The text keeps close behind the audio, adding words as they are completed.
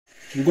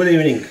Good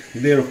evening,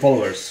 dear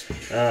followers.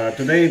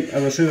 Today I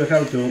will show you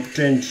how to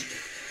change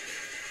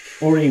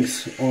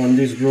O-rings on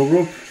this brew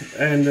group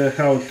and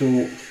how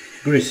to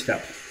grease it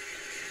up.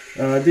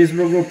 This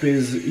brew group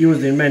is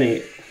used in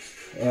many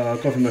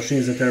coffee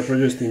machines that are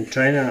produced in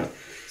China,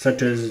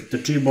 such as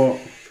tchibo,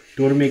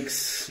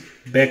 Turmix,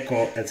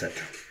 beko, etc.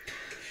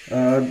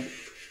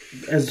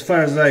 As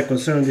far as I'm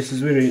concerned, this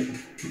is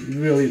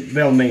really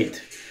well made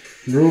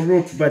brew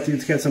group, but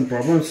it has some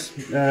problems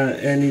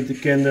and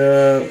it can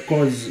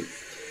cause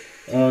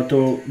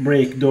to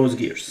break those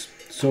gears.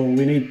 So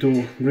we need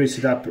to grease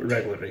it up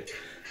regularly.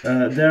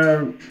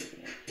 There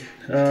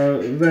are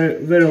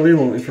very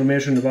little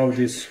information about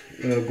this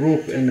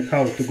group and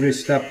how to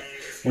grease it up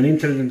on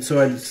internet,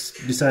 so I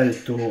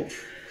decided to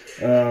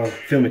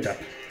film it up.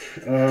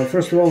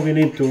 First of all, we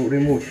need to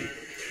remove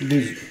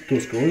these two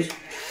screws.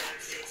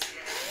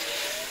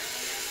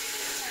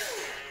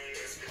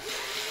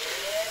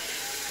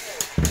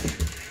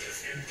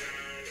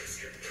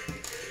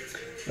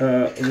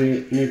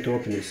 We need to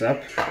open this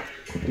up.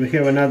 We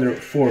have another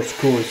 4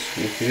 screws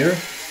in here.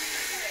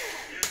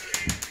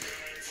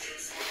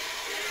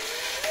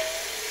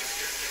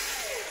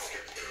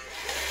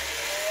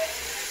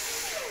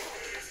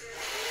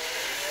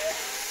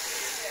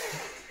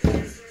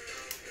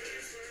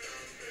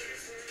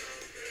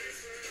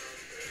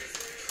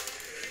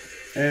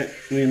 And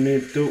we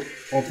need to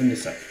open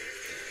this up.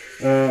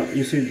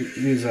 You see,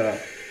 these are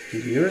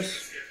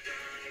gears.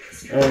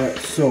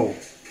 So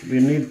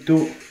we need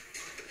to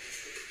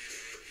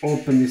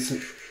open this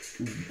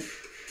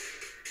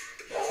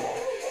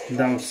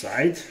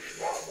downside,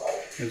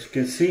 as you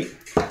can see,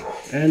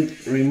 and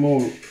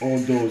remove all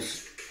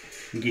those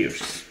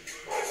gears.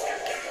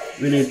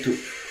 We need to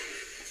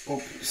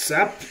open this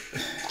up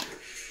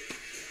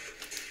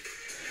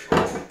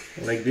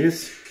like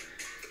this.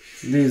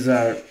 These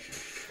are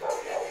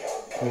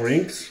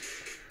O-rings.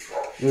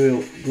 We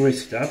will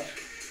grease it up.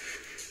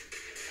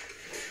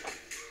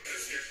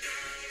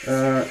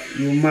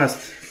 You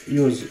must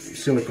use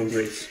silicone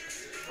grease.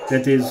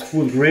 That is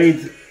food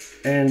grade,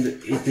 and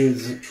it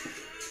is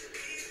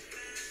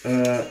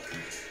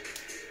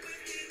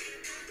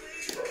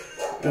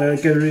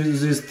can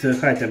resist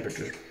high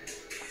temperature.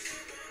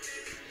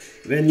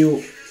 When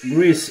you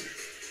grease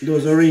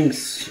those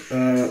O-rings,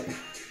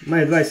 my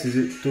advice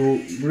is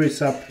to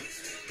grease up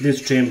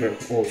this chamber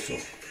also.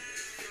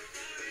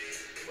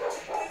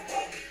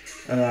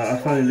 I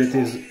find that it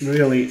is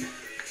really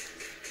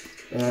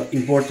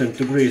important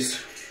to grease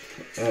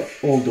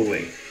all the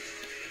way.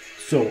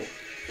 So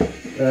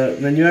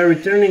when you are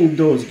returning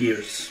those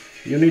gears,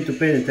 you need to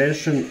pay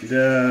attention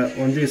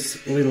on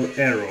this little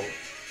arrow.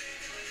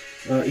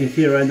 In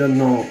here, I don't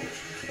know,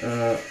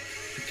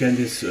 can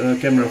this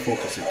camera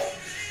focus it,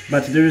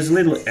 but there is a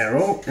little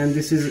arrow, and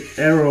this is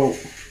arrow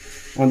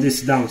on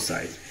this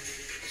downside.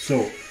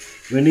 So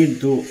we need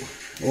to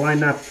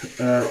line up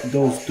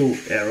those two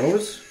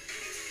arrows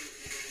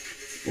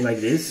like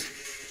this,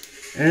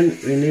 and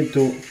we need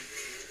to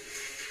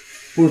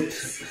put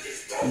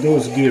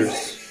those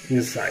gears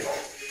inside.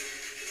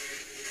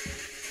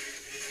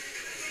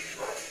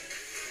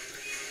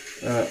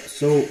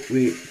 So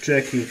we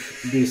check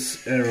if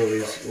this arrow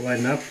is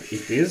lined up.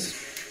 It is.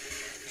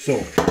 So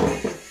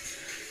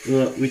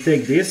we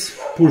take this,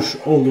 push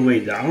all the way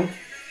down,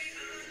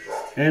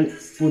 and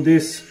put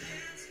this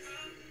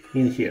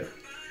in here.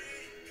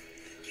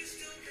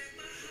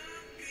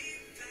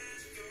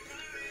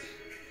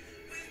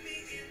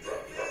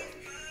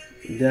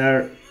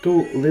 There are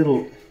 2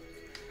 little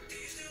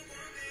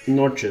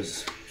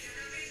notches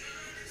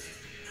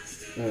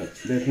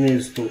that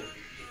needs to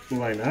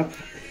line up.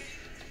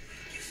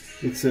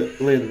 It's a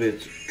little bit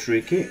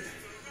tricky.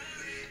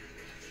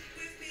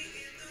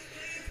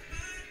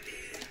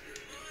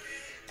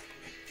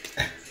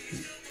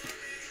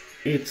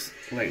 It's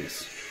like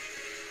this.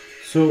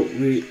 So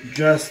we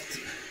just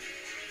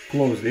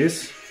close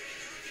this,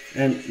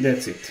 and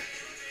that's it.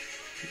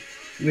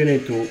 We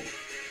need to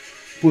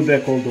put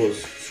back all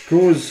those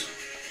screws,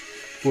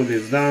 put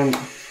this down,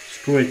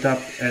 screw it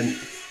up, and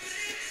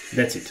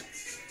that's it.